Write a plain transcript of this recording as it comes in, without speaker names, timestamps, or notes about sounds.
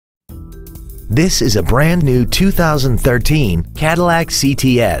This is a brand new 2013 Cadillac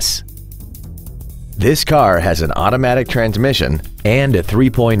CTS. This car has an automatic transmission and a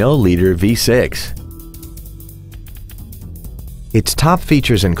 3.0-liter V6. Its top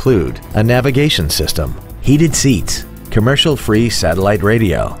features include a navigation system, heated seats, commercial-free satellite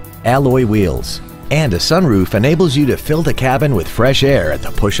radio, alloy wheels, and a sunroof enables you to fill the cabin with fresh air at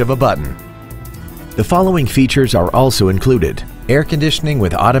the push of a button. The following features are also included: air conditioning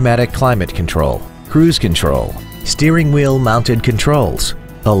with automatic climate control, cruise control, steering wheel mounted controls,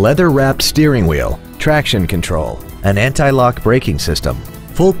 a leather-wrapped steering wheel, traction control, an anti-lock braking system,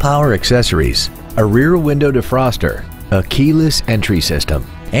 full power accessories, a rear window defroster, a keyless entry system,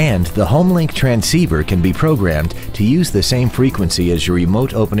 and the HomeLink transceiver can be programmed to use the same frequency as your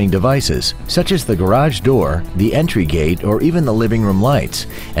remote opening devices, such as the garage door, the entry gate, or even the living room lights,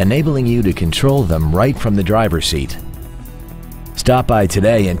 enabling you to control them right from the driver's seat. Stop by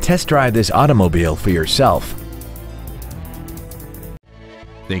today and test drive this automobile for yourself.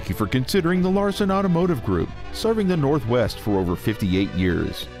 Thank you for considering the Larson Automotive Group, serving the Northwest for over 58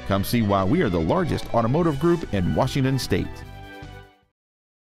 years. Come see why we are the largest automotive group in Washington State.